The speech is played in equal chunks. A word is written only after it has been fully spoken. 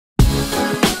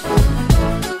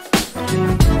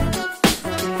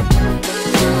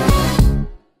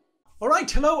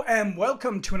hello and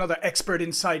welcome to another Expert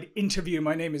Inside interview.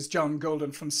 My name is John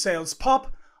Golden from SalesPOP,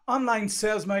 online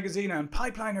sales magazine and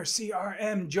Pipeliner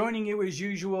CRM, joining you as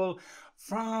usual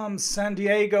from San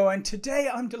Diego. And today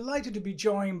I'm delighted to be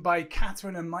joined by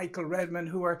Kathryn and Michael Redman,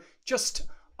 who are just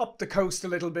up the coast a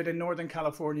little bit in Northern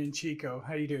California in Chico.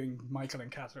 How are you doing, Michael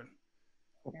and Kathryn?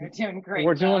 We're doing great.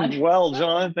 We're doing well,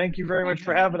 John. Thank you very much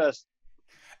for having us.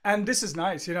 And this is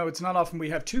nice. You know, it's not often we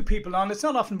have two people on. It's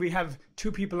not often we have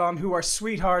two people on who are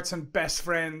sweethearts and best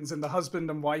friends and the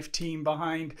husband and wife team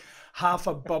behind Half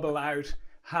a Bubble Out,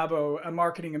 Habbo, a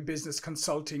marketing and business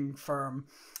consulting firm.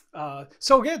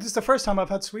 So yeah, this is the first time I've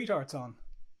had sweethearts on.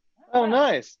 Oh,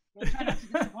 nice. We'll try not to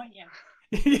disappoint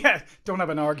you. Yeah, don't have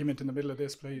an argument in the middle of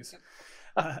this, please.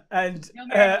 You'll marry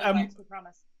my wife, we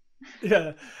promise.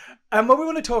 Yeah, and what we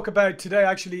want to talk about today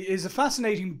actually is a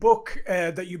fascinating book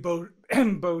that you both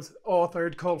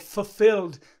authored called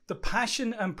Fulfilled: The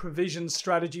Passion and Provision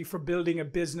Strategy for Building a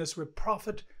Business with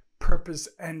Profit, Purpose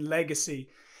and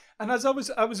Legacy. And as I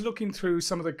was looking through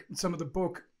some of the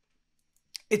book,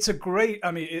 it's a great, I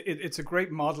mean, it's a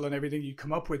great model and everything you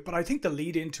come up with, but I think the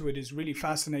lead into it is really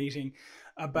fascinating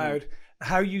about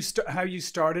how you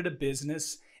started a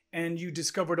business. And you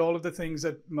discovered all of the things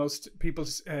that most people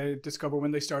discover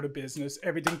when they start a business.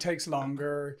 Everything takes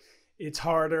longer, it's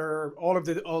harder, all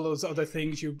those other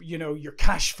things. You know, your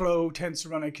cash flow tends to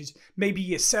run out because maybe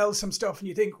you sell some stuff and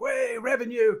you think, way,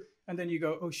 revenue. And then you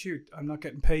go, oh, shoot, I'm not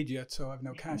getting paid yet, so I have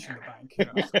no cash in the bank.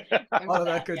 You know, all of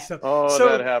that good stuff. Oh, so,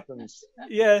 that happens.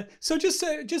 Yeah. So just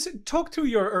talk through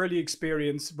your early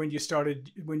experience when you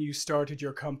started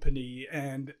your company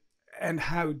and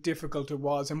how difficult it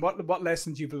was, and what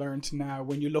lessons you've learned now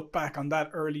when you look back on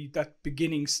that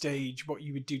beginning stage, what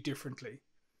you would do differently.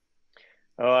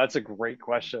 Oh, that's a great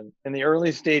question. In the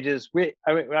early stages,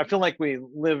 I feel like we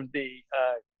lived the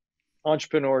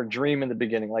entrepreneur dream in the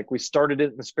beginning. Like we started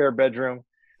it in the spare bedroom,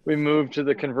 we moved to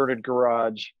the converted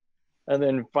garage, and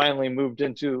then finally moved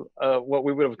into what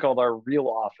we would have called our real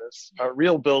office, our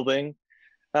real building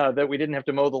that we didn't have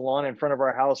to mow the lawn in front of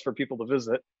our house for people to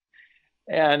visit.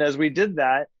 And as we did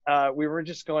that, we were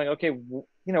just going, okay, you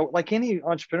know, like any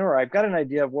entrepreneur, I've got an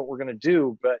idea of what we're going to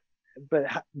do, but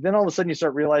then all of a sudden you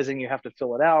start realizing you have to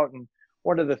fill it out, and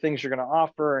what are the things you're going to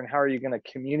offer, and how are you going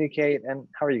to communicate, and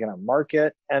how are you going to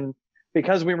market? And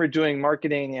because we were doing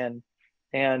marketing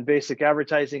and basic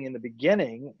advertising in the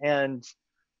beginning and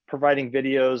providing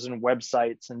videos and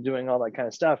websites and doing all that kind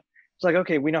of stuff, it's like,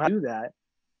 okay, we know how to do that,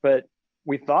 but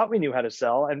we thought we knew how to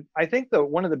sell. And I think that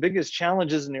one of the biggest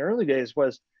challenges in the early days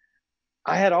was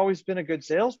I had always been a good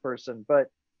salesperson,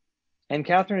 and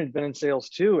Kathryn had been in sales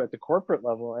too at the corporate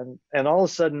level. And all of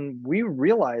a sudden we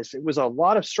realized it was a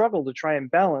lot of struggle to try and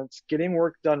balance getting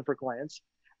work done for clients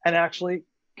and actually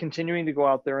continuing to go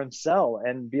out there and sell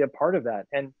and be a part of that.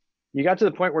 And you got to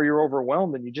the point where you're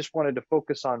overwhelmed and you just wanted to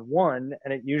focus on one,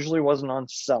 and it usually wasn't on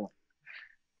selling.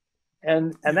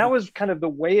 And that was kind of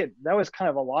that was kind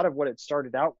of a lot of what it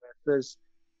started out with.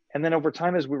 And then over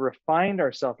time, as we refined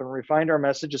ourselves and refined our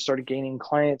messages, started gaining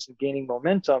clients and gaining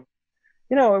momentum,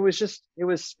 you know, it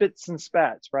was spits and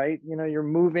spats, right? You know, you're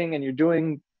moving and you're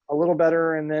doing a little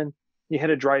better, and then you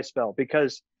hit a dry spell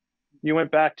because you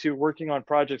went back to working on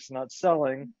projects, not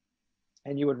selling,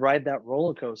 and you would ride that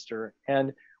roller coaster.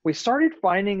 And we started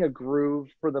finding a groove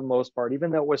for the most part,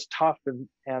 even though it was tough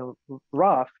and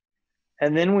rough.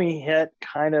 And then we hit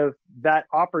kind of that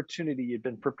opportunity you'd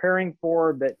been preparing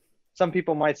for, but some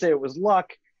people might say it was luck.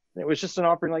 It was just an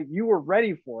opportunity, like you were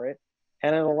ready for it.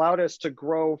 And it allowed us to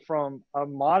grow from a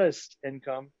modest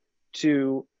income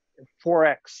to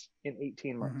 4x in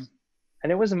 18 months.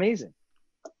 And it was amazing.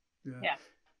 Yeah.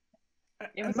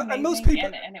 It was amazing, and most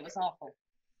people, and it was awful.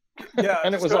 Yeah,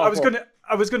 and it was so awful.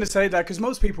 I was gonna say that because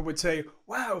most people would say,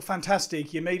 wow,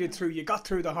 fantastic, you made it through, you got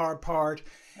through the hard part,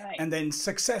 right, and then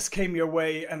success came your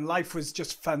way and life was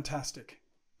just fantastic,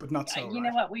 but not so. You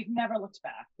know what, we've never looked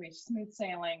back. We're smooth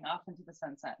sailing off into the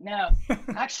sunset. No,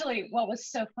 actually, what was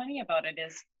so funny about it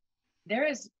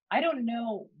is I don't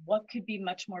know what could be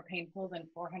much more painful than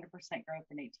 400% growth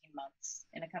in 18 months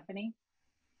in a company,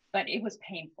 but it was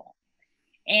painful.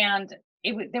 And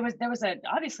there was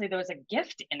a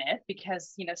gift in it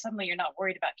because, you know, suddenly you're not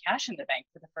worried about cash in the bank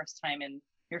for the first time in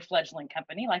your fledgling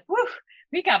company. Like, whoo,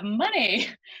 we got money.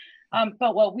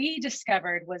 But what we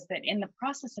discovered was that in the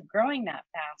process of growing that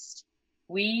fast,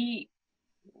 we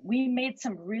made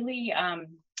some really,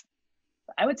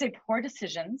 I would say, poor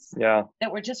decisions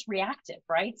that were just reactive,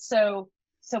 right? So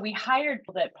we hired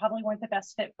people that probably weren't the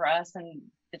best fit for us, and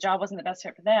the job wasn't the best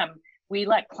fit for them. We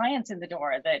let clients in the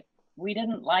door that we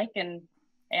didn't like, and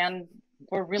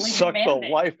were really suck demanding. the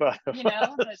life out of You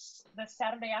know, us. the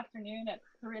Saturday afternoon at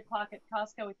 3 o'clock at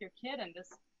Costco with your kid, and this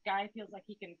guy feels like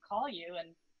he can call you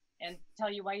and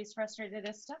tell you why he's frustrated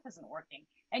his stuff isn't working,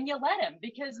 and you let him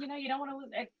because you know you don't want to lose.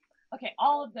 Okay,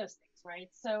 all of those things, right?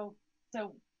 So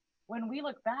when we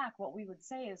look back, what we would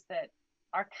say is that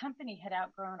our company had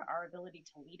outgrown our ability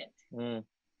to lead it.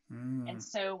 And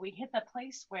so we hit the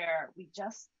place where we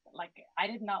just, like, I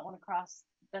did not want to cross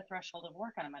the threshold of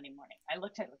work on a Monday morning. I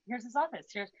looked at, here's his office.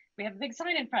 We have a big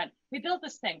sign in front. We built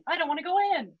this thing. I don't want to go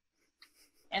in.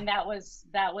 And that was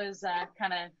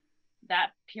kind of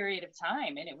that period of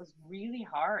time. And it was really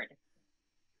hard.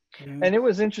 And it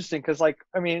was interesting because, like,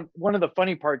 I mean, one of the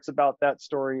funny parts about that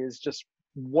story is just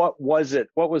what was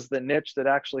the niche that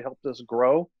actually helped us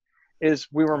grow is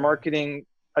we were marketing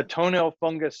a toenail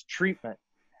fungus treatment.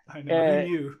 Who And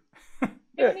knew?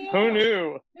 Who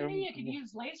knew? Who knew you could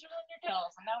use lasers on your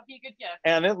toes and that would be a good gift?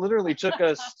 And it literally took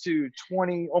us to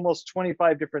almost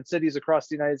 25 different cities across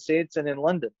the United States and in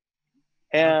London.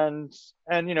 And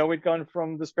you know, we'd gone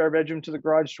from the spare bedroom to the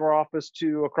garage door office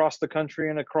to across the country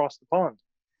and across the pond.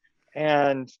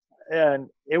 And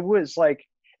it was like,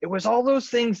 it was all those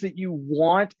things that you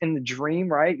want in the dream,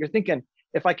 right? You're thinking,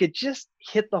 if I could just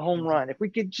hit the home run, if we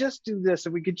could just do this,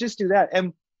 if we could just do that.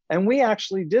 And we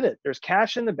actually did it. There's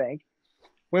cash in the bank.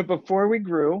 When before we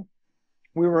grew,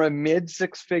 we were a mid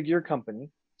 6-figure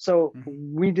company. So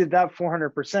we did that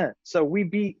 400%. So we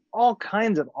beat all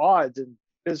kinds of odds in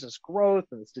business growth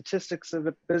and the statistics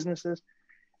of businesses.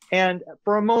 And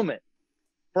for a moment,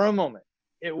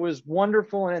 it was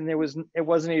wonderful, and it wasn't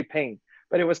any pain.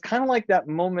 But it was kind of like that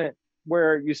moment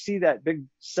where you see that big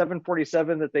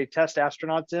 747 that they test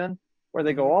astronauts in, where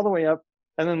they go all the way up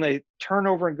and then they turn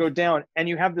over and go down, and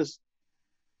you have this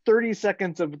 30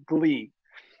 seconds of glee,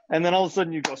 and then all of a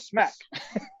sudden you go smack.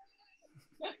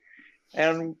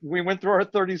 And we went through our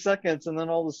 30 seconds, and then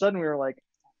all of a sudden we were like,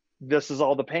 this is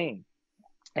all the pain.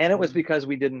 And it was because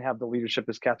we didn't have the leadership,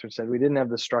 as Kathryn said. We didn't have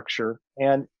the structure.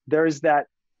 And there's that,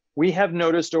 we have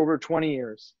noticed over 20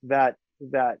 years that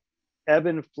ebb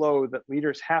and flow that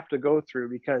leaders have to go through,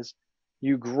 because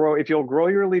you grow, if you'll grow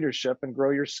your leadership and grow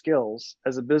your skills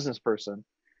as a business person,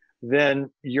 then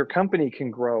your company can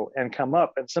grow and come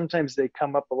up. And sometimes they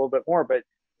come up a little bit more, but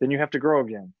then you have to grow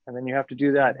again. And then you have to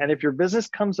do that. And if your business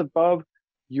comes above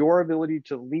your ability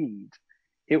to lead,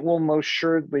 it will most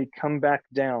surely come back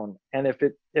down. And if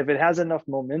it has enough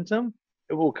momentum,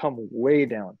 it will come way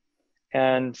down.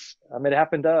 And it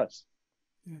happened to us.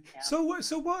 Yeah. So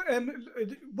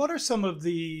what are some of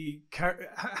the,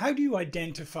 how do you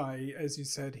identify, as you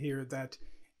said here, that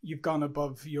you've gone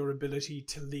above your ability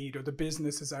to lead, or the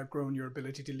business has outgrown your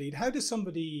ability to lead? How does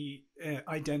somebody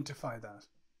identify that?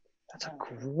 That's a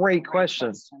great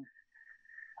question.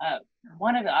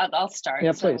 I'll start.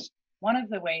 Yeah, please. One of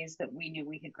the ways that we knew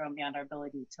we had grown beyond our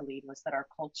ability to lead was that our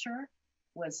culture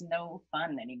was no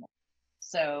fun anymore.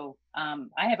 So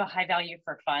I have a high value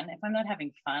for fun. If I'm not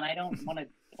having fun, I don't want to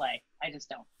play. I just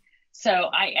don't. So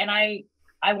I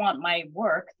want my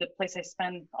work, the place I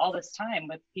spend all this time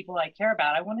with people I care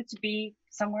about, I want it to be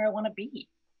somewhere I want to be.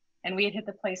 And we had hit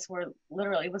the place where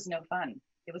literally it was no fun.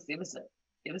 It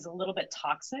was a little bit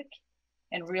toxic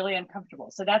and really uncomfortable.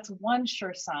 So that's one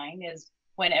sure sign, is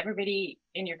when everybody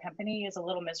in your company is a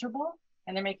little miserable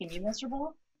and they're making you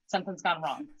miserable, something's gone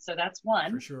wrong. So that's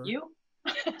one. For sure. You?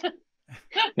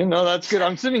 You know, that's good.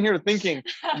 I'm sitting here thinking,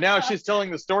 now she's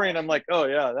telling the story and I'm like, oh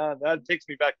yeah, that takes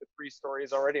me back to 3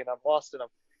 stories already, and I'm lost in them.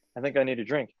 I think I need a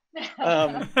drink. You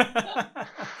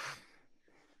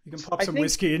can pop some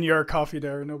whiskey in your coffee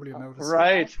there, nobody will notice.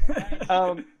 Right.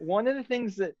 One of the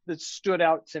things that stood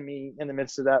out to me in the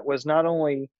midst of that was not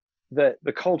only the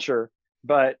culture,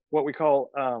 but what we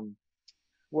call,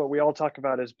 what we all talk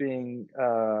about as being,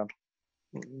 the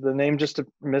name just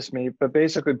missed me, but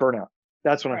basically burnout.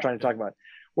 That's what I'm trying to talk about.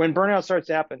 When burnout starts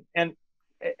to happen. And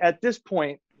at this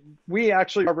point, we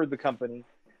actually covered the company.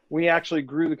 We actually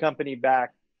grew the company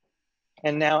back.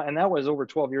 And that was over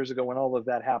 12 years ago when all of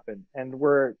that happened. And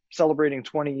we're celebrating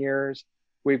 20 years.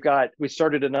 We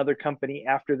started another company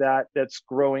after that that's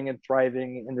growing and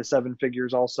thriving in the 7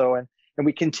 figures also. And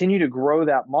we continue to grow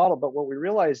that model. But what we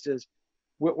realized is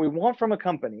what we want from a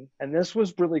company, and this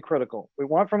was really critical, we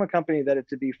want from a company that it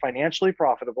to be financially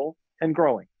profitable and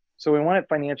growing. So we want it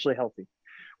financially healthy.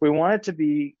 We want it to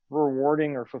be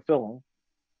rewarding or fulfilling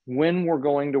when we're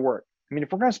going to work. I mean,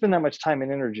 if we're going to spend that much time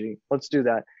and energy, let's do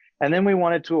that. And then we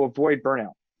wanted to avoid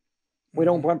burnout. We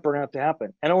don't want burnout to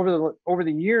happen. And over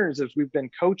the years, as we've been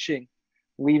coaching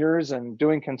leaders and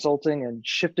doing consulting and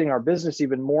shifting our business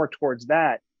even more towards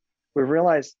that, we've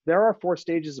realized there are 4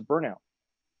 stages of burnout.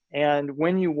 And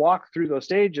when you walk through those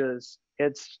stages,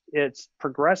 it's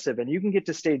progressive, and you can get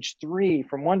to stage 3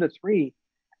 from 1 to 3.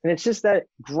 And it's just that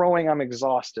growing, I'm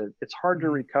exhausted. It's hard to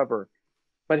recover.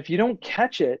 But if you don't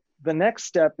catch it, the next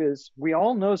step is, we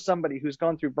all know somebody who's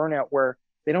gone through burnout where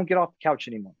they don't get off the couch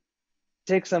anymore.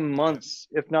 It takes them months,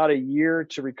 if not a year,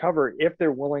 to recover if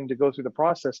they're willing to go through the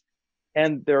process.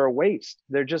 And they're a waste.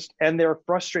 They're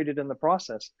frustrated in the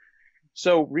process.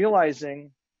 So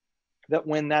realizing that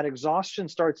when that exhaustion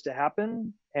starts to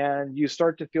happen and you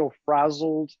start to feel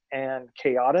frazzled and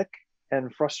chaotic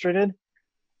and frustrated,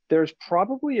 there's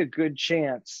probably a good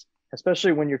chance,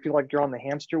 especially when you feel like you're on the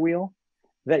hamster wheel,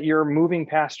 that you're moving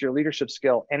past your leadership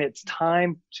skill, and it's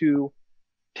time to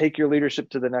take your leadership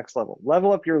to the next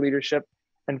level up your leadership,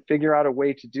 and figure out a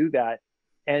way to do that.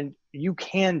 And you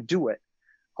can do it.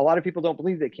 A lot of people don't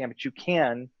believe they can, but you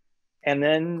can. And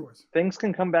then things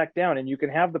can come back down, and you can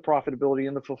have the profitability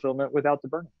and the fulfillment without the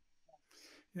burnout.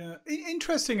 Yeah,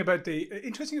 interesting about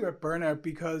burnout,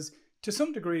 because to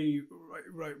some degree,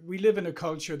 right, we live in a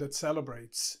culture that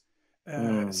celebrates,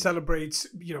 working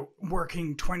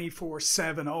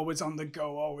 24/7, always on the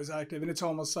go, always active. And it's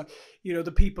almost like,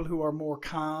 the people who are more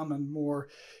calm and more,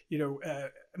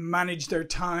 manage their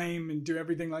time and do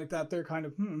everything like that, they're kind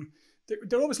of,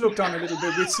 they're always looked on a little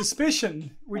bit with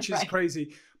suspicion, which is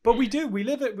crazy. But we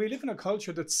live in a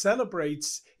culture that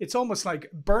celebrates. It's almost like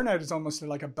burnout is almost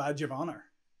like a badge of honor.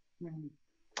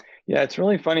 Yeah, it's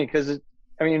really funny because,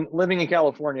 living in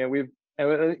California,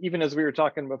 even as we were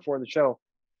talking before the show,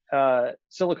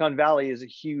 Silicon Valley is a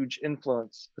huge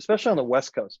influence, especially on the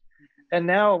West Coast. And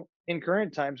now in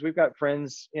current times, we've got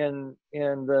friends in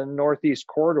the Northeast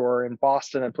corridor in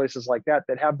Boston and places like that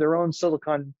have their own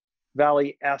Silicon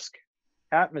Valley-esque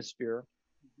atmosphere.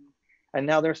 And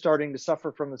now they're starting to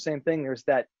suffer from the same thing. There's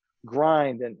that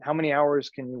grind, and how many hours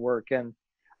can you work? And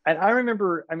I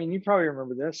remember, you probably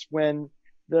remember this, when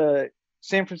the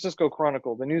San Francisco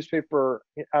Chronicle, the newspaper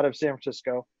out of San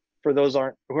Francisco, for those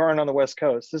who aren't on the West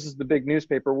Coast, this is the big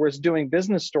newspaper, was doing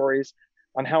business stories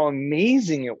on how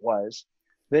amazing it was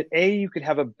that you could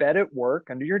have a bed at work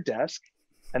under your desk.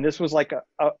 And this was like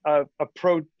a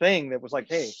pro thing that was like,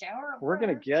 hey, we're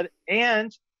going to get it.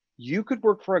 And you could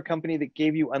work for a company that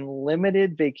gave you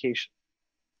unlimited vacation.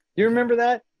 Do you remember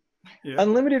that? Yeah.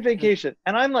 Unlimited vacation.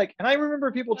 And I'm like, and I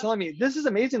remember people telling me, this is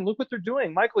amazing. Look what they're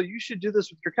doing. Michael, you should do this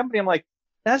with your company. I'm like,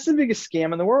 that's the biggest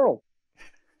scam in the world.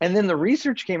 And then the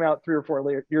research came out 3 or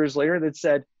 4 years later that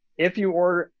said, if you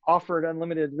offered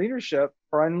unlimited leadership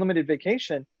or unlimited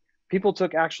vacation, people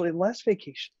took actually less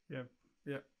vacation. Yeah.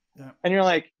 And you're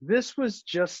like, this was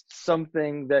just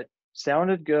something that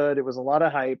sounded good. It was a lot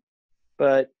of hype,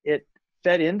 but it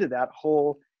fed into that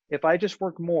whole, if I just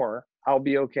work more, I'll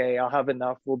be okay. I'll have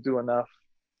enough. We'll do enough.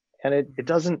 And it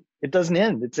doesn't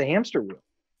end. It's a hamster wheel.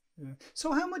 Yeah.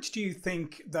 So how much do you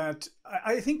think that,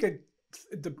 I think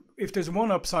if there's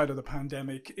one upside of the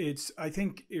pandemic, I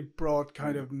think it brought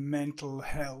kind of mental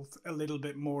health a little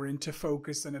bit more into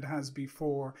focus than it has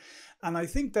before. And I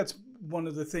think that's one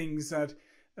of the things that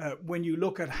when you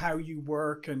look at how you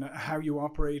work and how you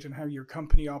operate and how your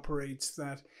company operates,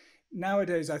 that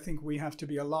nowadays I think we have to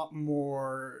be a lot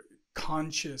more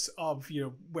conscious of,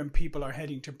 when people are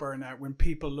heading to burnout, when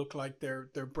people look like they're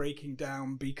breaking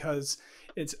down, because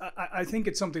I think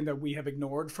it's something that we have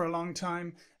ignored for a long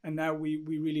time, and now we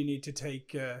really need to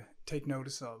take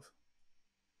notice of.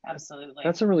 Absolutely.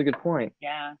 That's a really good point.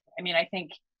 Yeah. I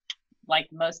think like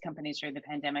most companies during the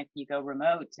pandemic, you go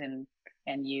remote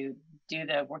and you do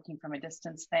the working from a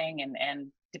distance thing, and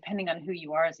depending on who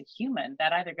you are as a human,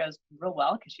 that either goes real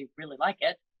well because you really like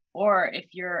it, or if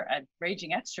you're a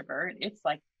raging extrovert, it's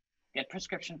like a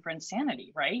prescription for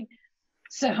insanity, right?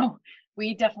 So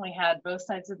we definitely had both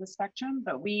sides of the spectrum,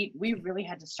 but we really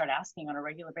had to start asking on a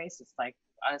regular basis, like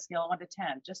on a scale of 1 to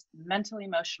 10, just mentally,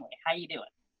 emotionally, how you doing?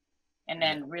 And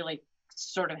then really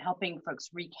sort of helping folks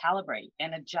recalibrate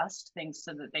and adjust things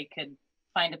so that they could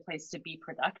find a place to be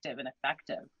productive and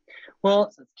effective.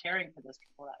 Well, so it's caring for those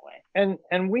people that way.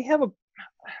 And we have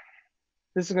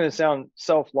this is going to sound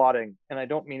self-lauding, and I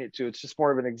don't mean it to. It's just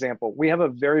more of an example. We have a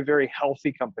very, very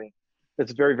healthy company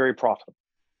that's very, very profitable.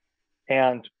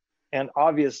 And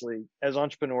obviously, as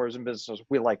entrepreneurs and businesses,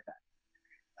 we like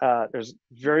that. There's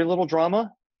very little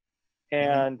drama,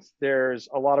 and there's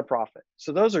a lot of profit.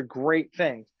 So those are great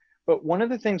things. But one of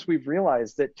the things we've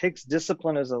realized that takes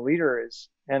discipline as a leader is,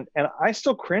 and I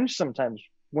still cringe sometimes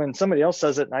when somebody else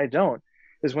says it and I don't,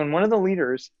 is when one of the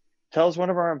leaders tells one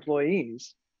of our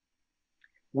employees,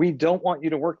 we don't want you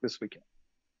to work this weekend.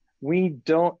 We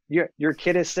don't, your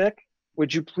kid is sick.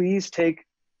 Would you please take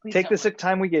the sick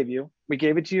time we gave you? We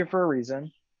gave it to you for a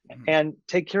reason, and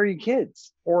take care of your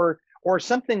kids. Or or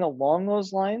something along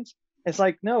those lines. It's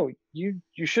like, no, you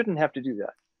shouldn't have to do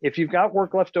that. If you've got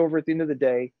work left over at the end of the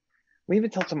day, leave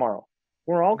it till tomorrow.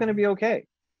 We're all going to be okay.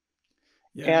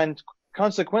 Yeah. And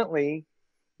consequently,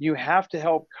 you have to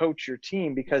help coach your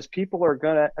team, because people are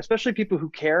going to, especially people who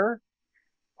care,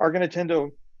 are going to tend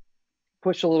to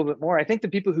push a little bit more. I think the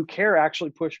people who care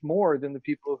actually push more than the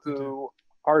people who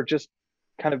are just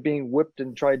kind of being whipped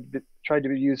and tried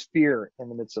to use fear in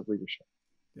the midst of leadership.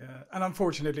 Yeah. And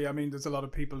unfortunately, I mean, there's a lot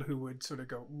of people who would sort of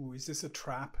go, ooh, is this a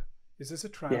trap? Is this a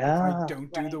trap? Yeah. If I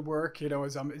don't do the work,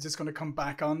 is this going to come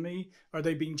back on me? Are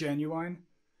they being genuine?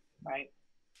 Right.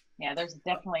 Yeah, there's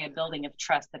definitely a building of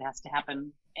trust that has to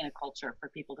happen in a culture for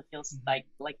people to feel like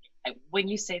when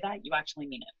you say that, you actually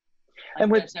mean it. Like,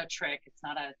 and there's no trick. It's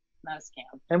not a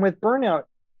scam. And with burnout,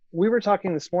 we were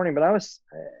talking this morning, but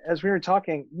as we were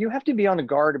talking, you have to be on the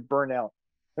guard of burnout,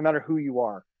 no matter who you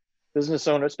are, business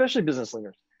owner, especially business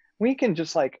leaders. We can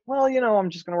just like, well, I'm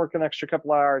just going to work an extra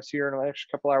couple hours here and an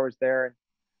extra couple hours there.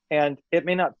 And it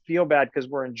may not feel bad because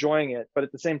we're enjoying it, but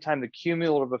at the same time, the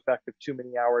cumulative effect of too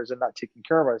many hours and not taking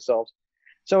care of ourselves.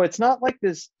 So it's not like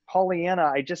this Pollyanna,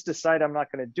 I just decide I'm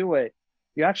not going to do it.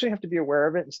 You actually have to be aware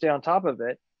of it and stay on top of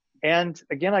it. And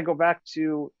again, I go back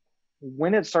to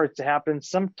when it starts to happen,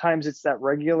 sometimes it's that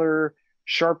regular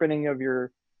sharpening of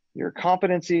your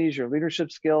competencies, your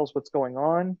leadership skills, what's going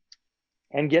on,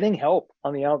 and getting help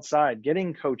on the outside,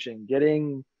 getting coaching,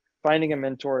 finding a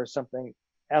mentor or something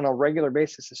on a regular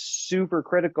basis is super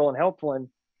critical and helpful. And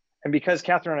because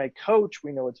Kathryn and I coach,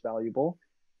 we know it's valuable,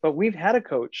 but we've had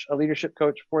a leadership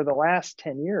coach for the last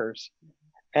 10 years.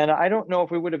 And I don't know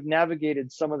if we would have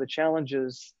navigated some of the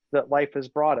challenges that life has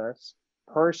brought us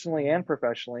personally and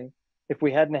professionally if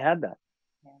we hadn't had that.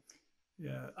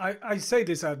 Yeah, I say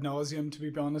this ad nauseum, to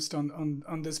be honest,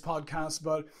 on this podcast,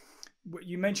 but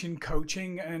you mentioned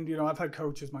coaching, and I've had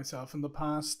coaches myself in the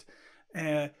past.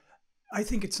 I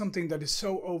think it's something that is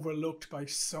so overlooked by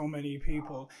so many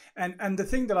people. And the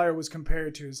thing that I always compare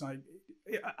it to is, like,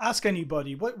 ask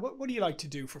anybody, what do you like to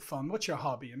do for fun? What's your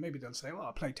hobby? And maybe they'll say, well,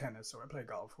 I play tennis or I play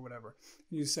golf or whatever.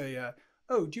 And you say,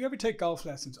 oh, do you ever take golf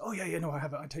lessons? Oh, yeah, no,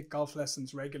 I take golf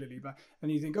lessons regularly.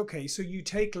 And you think, okay, so you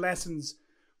take lessons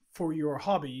for your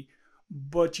hobby,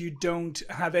 but you don't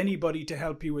have anybody to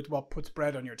help you with what puts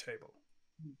bread on your table.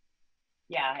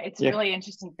 Yeah, it's a really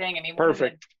interesting thing. I mean,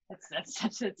 perfect.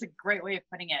 It's a great way of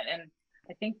putting it. And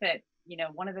I think that,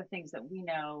 one of the things that we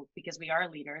know, because we are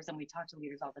leaders and we talk to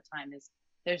leaders all the time, is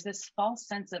there's this false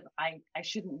sense of I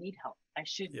shouldn't need help. I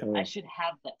should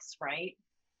have this, right?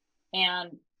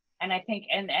 And I think,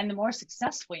 and the more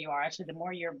successful you are, actually, the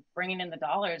more you're bringing in the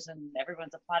dollars and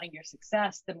everyone's applauding your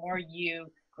success, the more you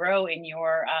grow in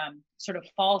your sort of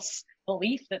false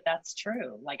belief that that's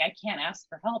true. Like, I can't ask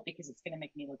for help because it's going to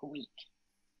make me look weak.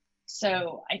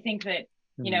 So I think that,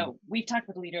 we've talked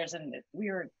with leaders, and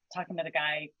we were talking with a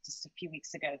guy just a few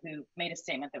weeks ago who made a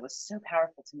statement that was so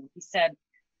powerful to me. He said,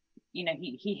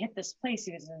 he hit this place.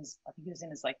 I think he was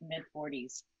in his like mid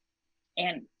 40s,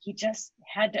 and he just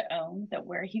had to own that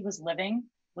where he was living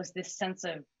was this sense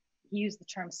of, he used the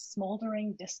term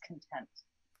smoldering discontent.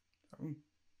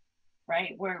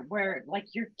 Right? Where like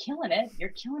you're killing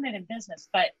it in business,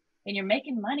 and you're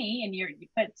making money,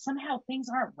 but somehow things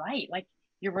aren't right. Like,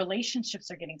 your relationships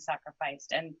are getting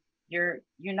sacrificed, and you're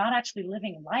not actually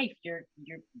living life. Your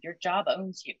job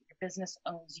owns you, your business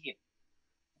owns you.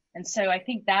 And so I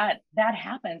think that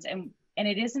happens, and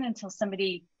it isn't until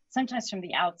somebody, sometimes from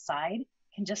the outside,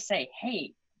 can just say,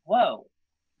 hey, whoa,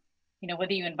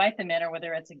 whether you invite them in or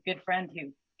whether it's a good friend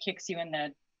who kicks you in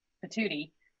the patootie.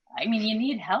 I mean, you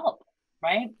need help,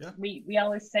 right? Yeah. We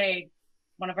always say,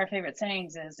 one of our favorite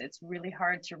sayings is, it's really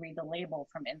hard to read the label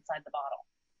from inside the bottle.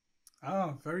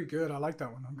 Oh, very good. I like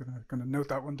that one. I'm gonna note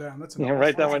that one down. That's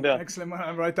write that one down. Excellent one.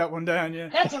 I'll write that one down. Yeah.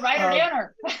 That's a writer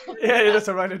downer. Yeah, that's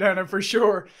a writer downer for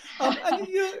sure.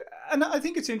 And I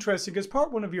think it's interesting because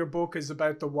part one of your book is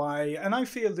about the why, and I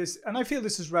feel this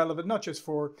is relevant not just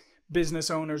for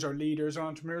business owners or leaders or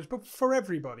entrepreneurs, but for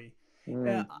everybody.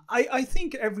 I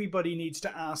think everybody needs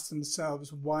to ask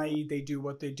themselves why they do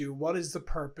what they do. What is the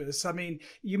purpose? I mean,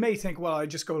 you may think, well, I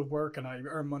just go to work and I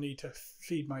earn money to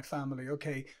feed my family.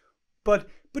 Okay. But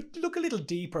look a little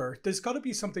deeper. There's got to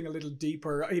be something a little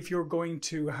deeper if you're going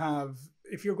to have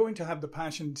the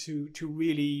passion to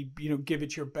really give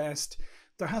it your best.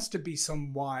 There has to be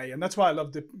some why, and that's why I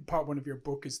love the part one of your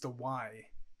book is the why.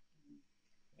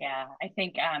 Yeah, I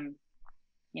think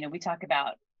we talk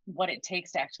about what it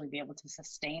takes to actually be able to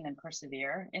sustain and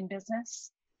persevere in business,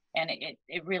 and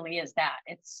it really is that.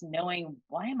 It's knowing,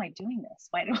 why am I doing this?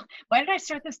 Why did I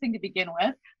start this thing to begin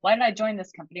with? Why did I join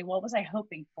this company? What was I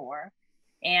hoping for?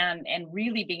 and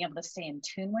really being able to stay in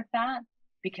tune with that,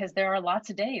 because there are lots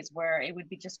of days where it would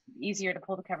be just easier to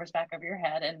pull the covers back over your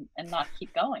head and not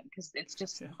keep going, because it's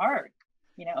just hard.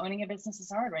 You know, owning a business is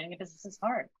hard, running a business is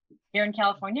hard. Here in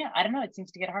California, I don't know, it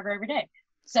seems to get harder every day.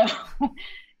 So,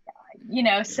 you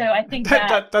know, so I think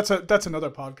that's another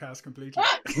podcast completely.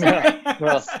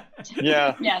 Well,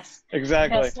 yeah, yes,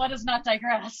 exactly. Yes, let us not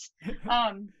digress.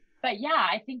 But yeah,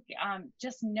 I think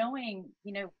just knowing,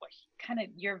 you know, what kind of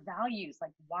your values,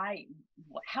 like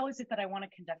how is it that I want to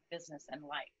conduct business and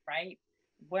life, right?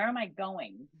 Where am I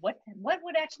going? What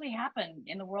would actually happen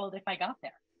in the world if I got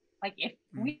there? Like if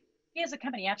we as a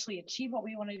company actually achieve what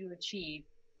we wanted to achieve,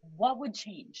 what would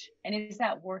change? And is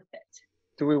that worth it?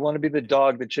 Do we want to be the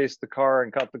dog that chased the car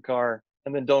and caught the car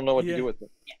and then don't know what to do with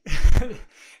it?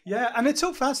 Yeah, and it's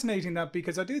so fascinating that,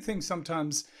 because I do think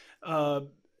sometimes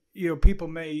you know, people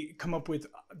may come up with,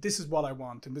 this is what I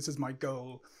want and this is my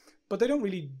goal, but they don't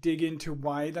really dig into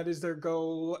why that is their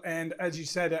goal. And as you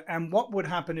said, and what would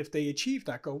happen if they achieve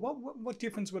that goal? What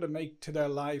difference would it make to their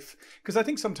life? Because I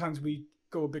think sometimes we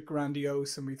go a bit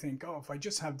grandiose and we think, oh, if I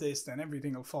just have this, then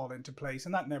everything will fall into place,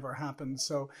 and that never happens.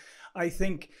 So I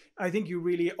think you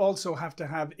really also have to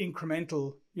have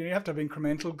incremental, you know, you have to have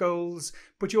incremental goals,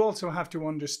 but you also have to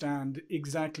understand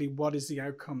exactly what is the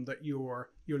outcome that you're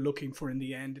looking for in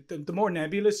the end. The more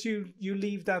nebulous you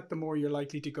leave that, the more you're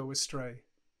likely to go astray.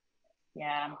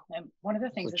 Yeah, and one of the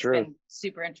things that's been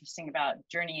super interesting about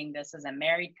journeying this as a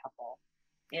married couple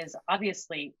is,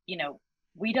 obviously, you know,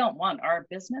 we don't want our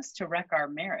business to wreck our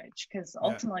marriage, because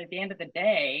ultimately at the end of the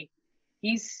day,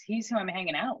 he's who I'm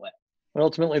hanging out with. And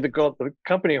ultimately the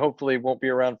company hopefully won't be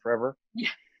around forever.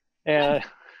 Yeah.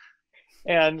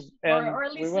 And or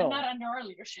at least not under our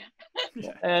leadership.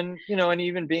 And, you know, and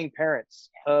even being parents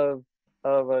of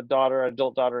a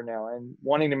adult daughter now, and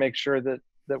wanting to make sure that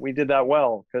we did that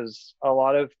well, because a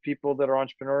lot of people that are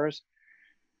entrepreneurs,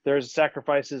 there's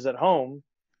sacrifices at home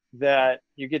that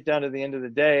you get down to the end of the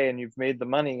day and you've made the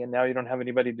money and now you don't have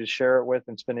anybody to share it with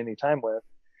and spend any time with,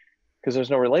 because there's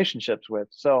no relationships with.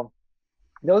 So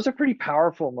those are pretty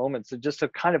powerful moments of just to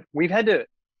kind of, we've had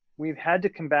to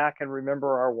come back and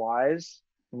remember our whys,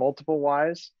 multiple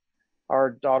whys,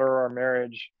 our daughter, our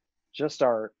marriage, just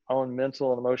our own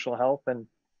mental and emotional health, and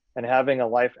having a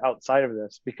life outside of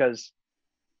this. Because,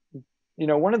 you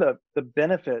know, one of the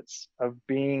benefits of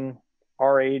being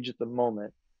our age at the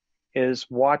moment is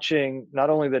watching not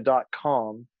only the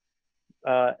 .com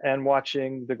and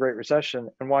watching the Great Recession,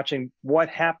 and watching what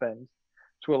happened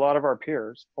to a lot of our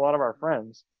peers, a lot of our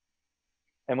friends.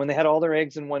 And when they had all their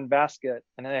eggs in one basket,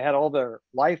 and they had all their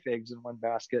life eggs in one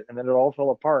basket, and then it all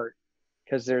fell apart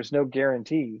because there's no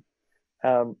guarantee,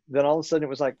 then all of a sudden it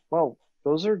was like, whoa,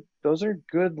 those are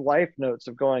good life notes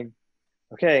of going,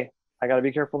 okay, I got to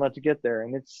be careful not to get there.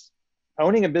 And it's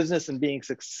owning a business and being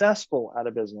successful at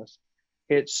a business.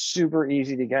 It's super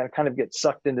easy to kind of get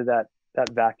sucked into that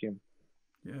vacuum.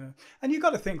 Yeah. And you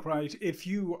got to think, right, if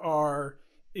your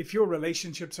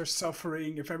relationships are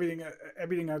suffering, if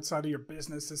everything outside of your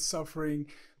business is suffering,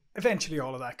 eventually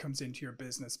all of that comes into your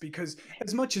business. Because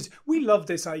as much as we love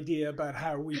this idea about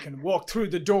how we can walk through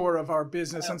the door of our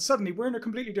business and suddenly we're in a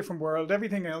completely different world,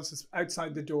 everything else is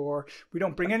outside the door, we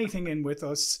don't bring anything in with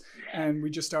us, and we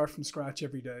just start from scratch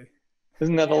every day.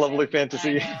 Isn't that a lovely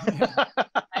fantasy?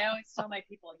 I always tell my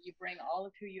people, you bring all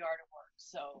of who you are to work.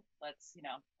 So let's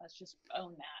just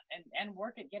own that and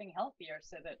work at getting healthier,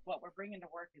 so that what we're bringing to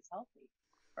work is healthy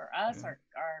for us, our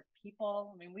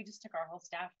people. I mean, we just took our whole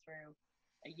staff through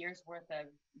a year's worth of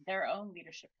their own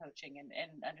leadership coaching and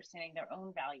understanding their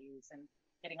own values and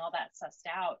getting all that sussed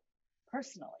out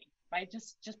personally, right?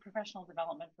 Just professional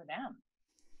development for them,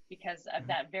 because of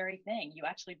that very thing. You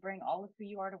actually bring all of who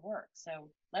you are to work.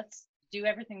 So let's do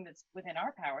everything that's within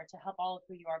our power to help all of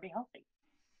who you are be healthy.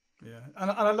 Yeah, and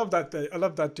I love that. I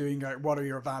love that doing what are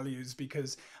your values,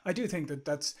 because I do think that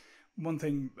that's one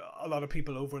thing a lot of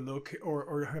people overlook,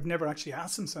 or have never actually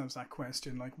asked themselves that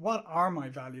question, like, what are my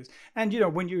values? And you know,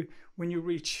 when you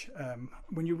reach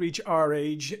our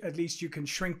age, at least you can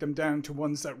shrink them down to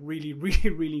ones that really, really,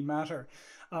 really matter.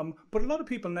 But a lot of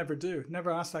people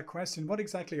never ask that question. What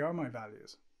exactly are my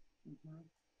values? Mm-hmm.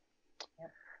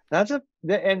 Yep.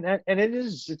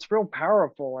 It's real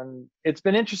powerful, and it's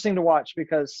been interesting to watch,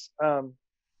 because you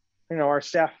know, our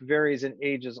staff varies in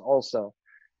ages also,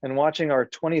 and watching our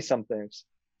 20-somethings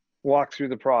walk through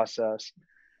the process,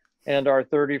 and our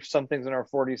 30-somethings and our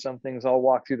 40-somethings all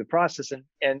walk through the process,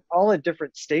 and all at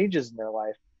different stages in their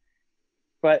life.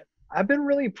 But I've been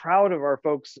really proud of our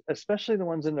folks, especially the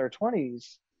ones in their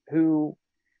 20s, who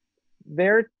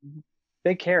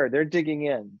they care, they're digging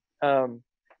in.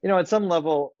 at some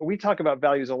level, we talk about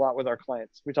values a lot with our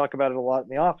clients. We talk about it a lot in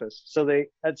the office. So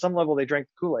at some level, they drank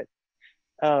the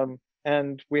Kool-Aid.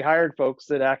 And we hired folks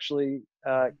that actually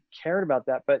cared about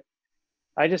that. But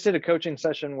I just did a coaching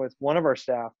session with one of our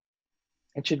staff,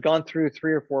 and she'd gone through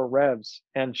 3 or 4 revs,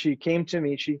 and she came to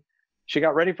me. She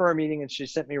got ready for our meeting, and she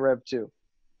sent me Rev 2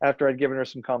 after I'd given her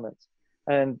some comments.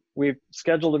 And we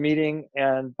scheduled a meeting,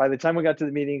 and by the time we got to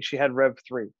the meeting, she had Rev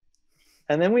 3.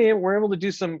 And then we were able to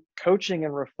do some coaching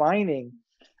and refining.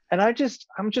 And I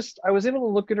was able to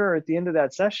look at her at the end of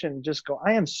that session and just go,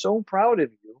 I am so proud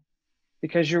of you,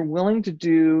 because you're willing to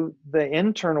do the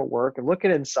internal work and look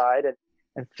at inside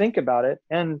and think about it,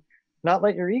 and not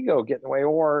let your ego get in the way.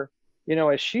 Or,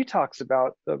 as she talks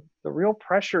about, the real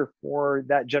pressure for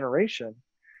that generation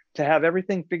to have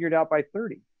everything figured out by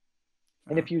 30.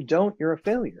 And if you don't, you're a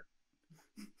failure.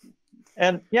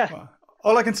 And yeah. Well,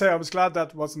 all I can say, I was glad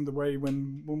that wasn't the way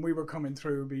when we were coming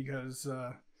through, because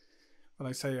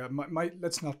let's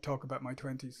not talk about my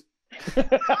 20s.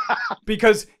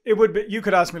 Because it would be, you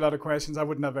could ask me a lot of questions. I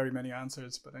wouldn't have very many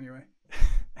answers, but anyway.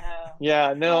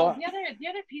 Yeah, no. Well, the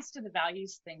other piece to the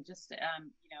values thing, just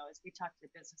as we talk to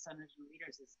business owners and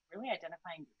leaders, is really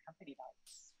identifying your company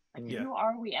values. Like, who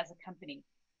are we as a company?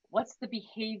 What's the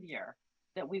behavior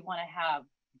that we want to have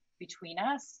between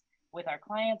us, with our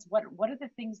clients? What are the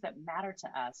things that matter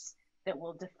to us that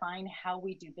will define how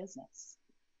we do business?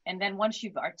 And then once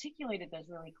you've articulated those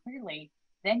really clearly,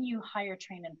 then you hire,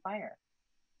 train, and fire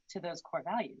to those core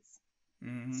values.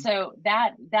 Mm-hmm. So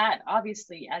that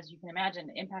obviously, as you can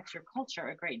imagine, impacts your culture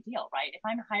a great deal, right? If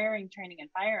I'm hiring, training, and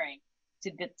firing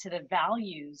to the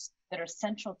values that are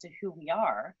central to who we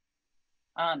are,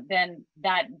 then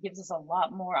that gives us a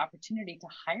lot more opportunity to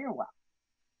hire well.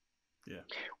 Yeah,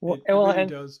 it really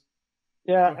does.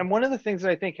 Yeah, and one of the things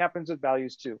that I think happens with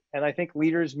values too, and I think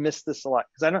leaders miss this a lot,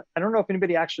 because I don't know if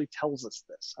anybody actually tells us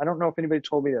this. I don't know if anybody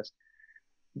told me this.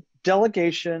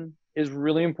 Delegation is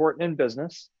really important in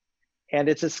business, and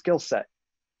it's a skill set.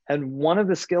 And one of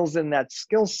the skills in that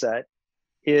skill set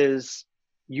is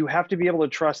you have to be able to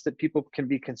trust that people can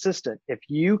be consistent. If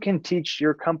you can teach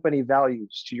your company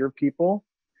values to your people,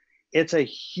 it's a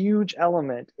huge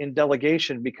element in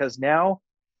delegation, because now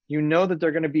you know that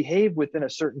they're going to behave within a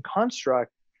certain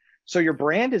construct, so your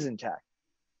brand is intact.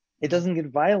 It doesn't get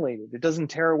violated. It doesn't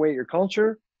tear away your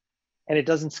culture, and it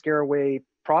doesn't scare away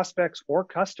prospects or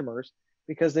customers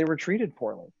because they were treated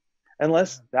poorly,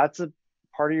 unless that's a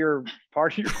part of your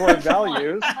core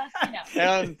values.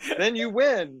 And then you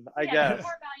win, I guess. The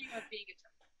core value of being a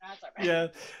That's all right. Yeah,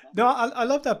 no, I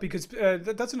love that, because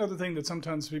that's another thing that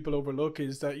sometimes people overlook,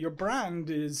 is that your brand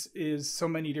is so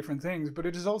many different things, but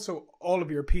it is also all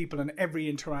of your people and every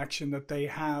interaction that they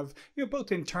have,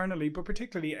 both internally, but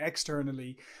particularly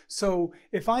externally. So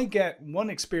if I get one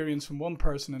experience from one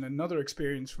person and another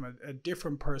experience from a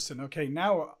different person, okay,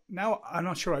 now I'm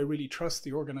not sure I really trust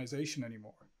the organization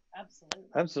anymore.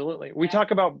 Absolutely. We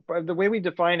talk about, the way we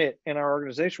define it in our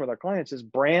organization with our clients is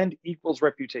brand equals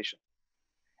reputation.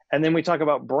 And then we talk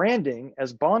about branding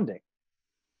as bonding.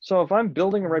 So if I'm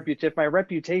building a reputation, if my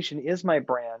reputation is my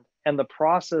brand, and the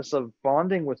process of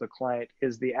bonding with a client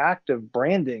is the act of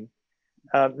branding,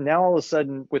 now all of a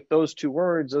sudden, with those two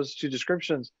words, those two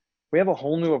descriptions, we have a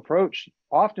whole new approach,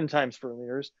 oftentimes for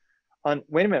leaders, on,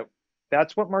 wait a minute,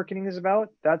 that's what marketing is about?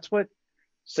 That's what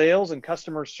sales and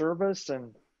customer service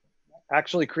and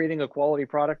actually creating a quality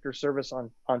product or service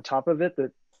on top of it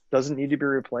that doesn't need to be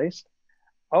replaced?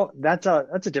 Oh, that's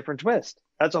a different twist.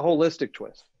 That's a holistic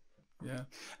twist. Yeah,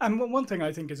 and one thing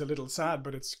I think is a little sad,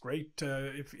 but it's great.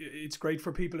 If it's great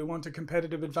for people who want a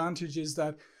competitive advantage, is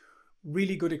that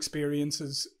really good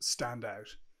experiences stand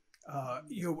out.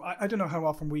 I don't know how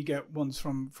often we get ones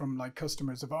from like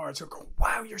customers of ours who go,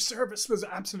 "Wow, your service was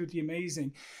absolutely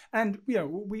amazing," and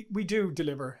we do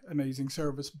deliver amazing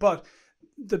service, but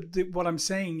what I'm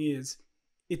saying is,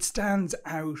 it stands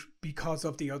out because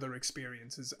of the other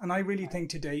experiences. And I really think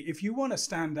today, if you want to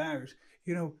stand out,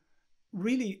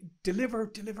 really deliver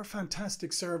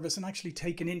fantastic service and actually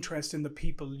take an interest in the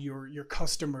people, your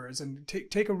customers, and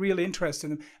take a real interest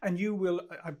in them, and you will,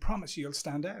 I promise you'll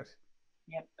stand out.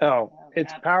 Yep. Oh,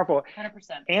 it's powerful.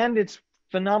 100%. And it's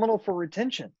phenomenal for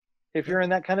retention if you're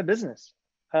in that kind of business,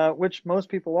 which most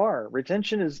people are.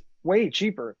 Retention is way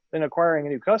cheaper than acquiring a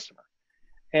new customer.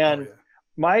 And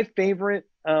my favorite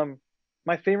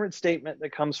statement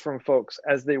that comes from folks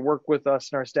as they work with us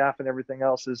and our staff and everything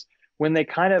else is, when they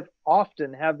kind of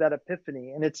often have that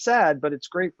epiphany, and it's sad, but it's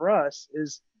great for us,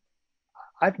 is,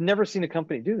 I've never seen a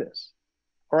company do this,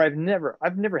 or I've never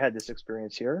had this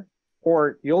experience here,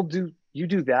 or you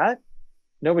do that.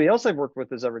 Nobody else I've worked with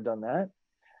has ever done that.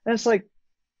 And it's like,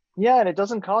 yeah, and it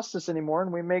doesn't cost us anymore,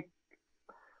 and we make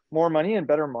more money and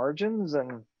better margins,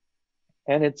 and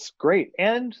it's great.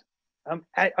 And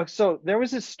so there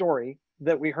was this story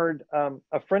that we heard.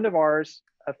 A friend of ours,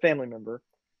 a family member,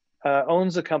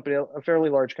 owns a company, a fairly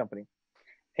large company,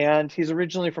 and he's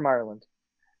originally from Ireland,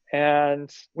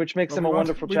 and which makes Well, him a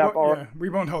wonderful chap. Yeah, we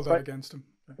won't hold that against him.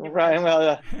 Right.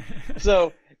 Well,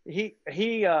 so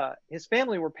his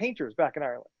family were painters back in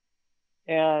Ireland,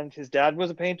 and his dad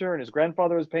was a painter, and his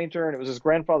grandfather was a painter, and it was his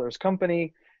grandfather's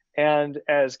company. And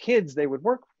as kids, they would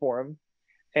work for him,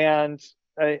 and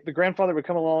the grandfather would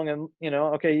come along and,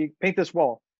 okay, you paint this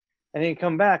wall, and he'd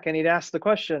come back and he'd ask the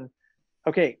question,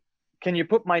 okay, can you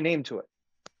put my name to it?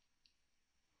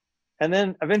 And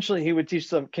then eventually he would teach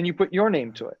them, can you put your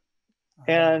name to it?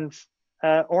 And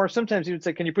or sometimes he would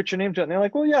say, can you put your name to it? And they're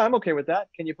like, well, yeah, I'm okay with that.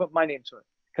 Can you put my name to it?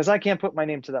 Because I can't put my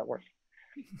name to that work.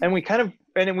 And we kind of,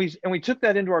 and we took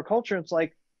that into our culture. It's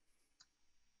like,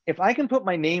 if I can put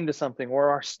my name to something, or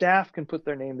our staff can put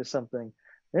their name to something,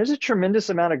 there's a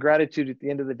tremendous amount of gratitude at the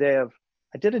end of the day of,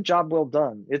 I did a job well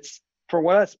done. It's for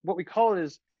what we call it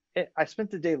is, I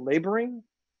spent the day laboring,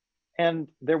 and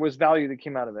there was value that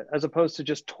came out of it, as opposed to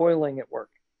just toiling at work.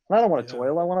 And I don't want to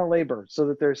toil, I want to labor so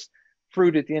that there's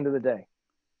fruit at the end of the day.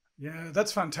 Yeah,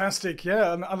 that's fantastic.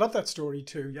 Yeah, and I love that story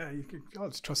too. Yeah, you could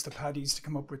trust the Paddies to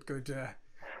come up with good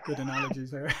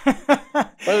analogies there.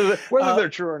 whether they're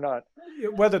true or not.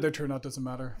 Whether they're true or not doesn't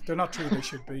matter. They're not true, they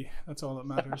should be. That's all that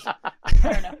matters.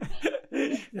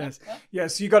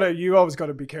 Yes. You always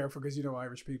gotta be careful, because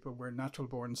Irish people, we're natural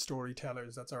born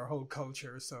storytellers. That's our whole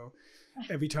culture. So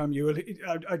every time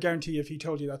I guarantee if he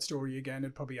told you that story again,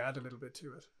 it'd probably add a little bit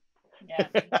to it. Yeah,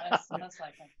 most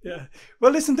likely. Yeah.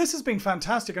 Well, listen, this has been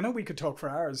fantastic. I know we could talk for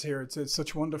hours here. It's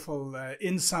such wonderful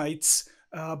insights.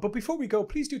 But before we go,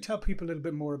 please do tell people a little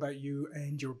bit more about you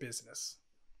and your business.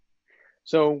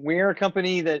 So we're a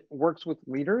company that works with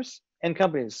leaders and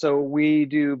companies. So we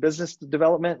do business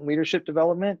development and leadership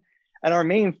development. And our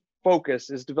main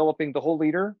focus is developing the whole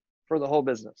leader for the whole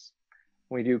business.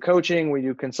 We do coaching, we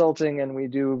do consulting, and we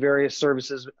do various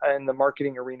services in the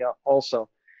marketing arena also.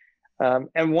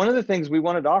 And one of the things we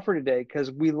wanted to offer today,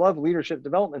 because we love leadership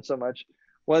development so much,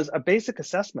 was a basic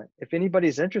assessment, if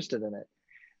anybody's interested in it.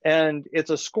 And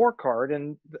it's a scorecard.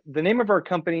 And the name of our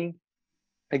company,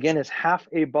 again, is Half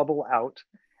a Bubble Out.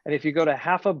 And if you go to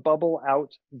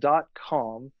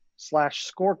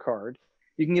halfabubbleout.com/scorecard,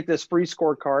 you can get this free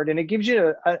scorecard. And it gives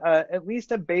you at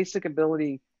least a basic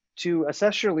ability to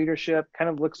assess your leadership,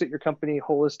 kind of looks at your company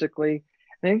holistically,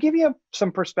 and then give you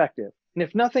some perspective. And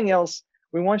if nothing else,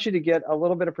 we want you to get a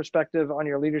little bit of perspective on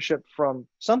your leadership from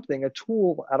something, a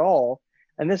tool at all.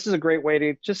 And this is a great way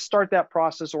to just start that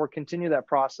process or continue that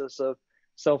process of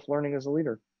self-learning as a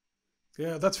leader.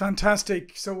 Yeah, that's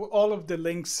fantastic. So all of the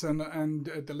links and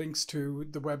the links to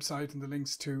the website and the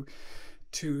links to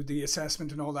the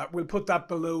assessment and all that, we'll put that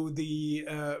below the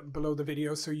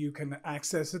video so you can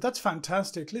access it. That's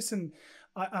fantastic. Listen,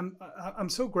 I'm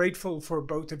so grateful for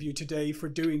both of you today for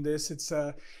doing this. It's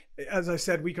as I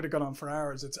said, we could have gone on for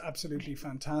hours. It's absolutely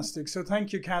fantastic. So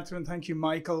thank you, Kathryn. Thank you,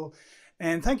 Michael.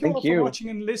 And thank you all for watching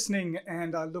and listening.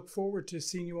 And I look forward to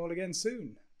seeing you all again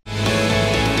soon.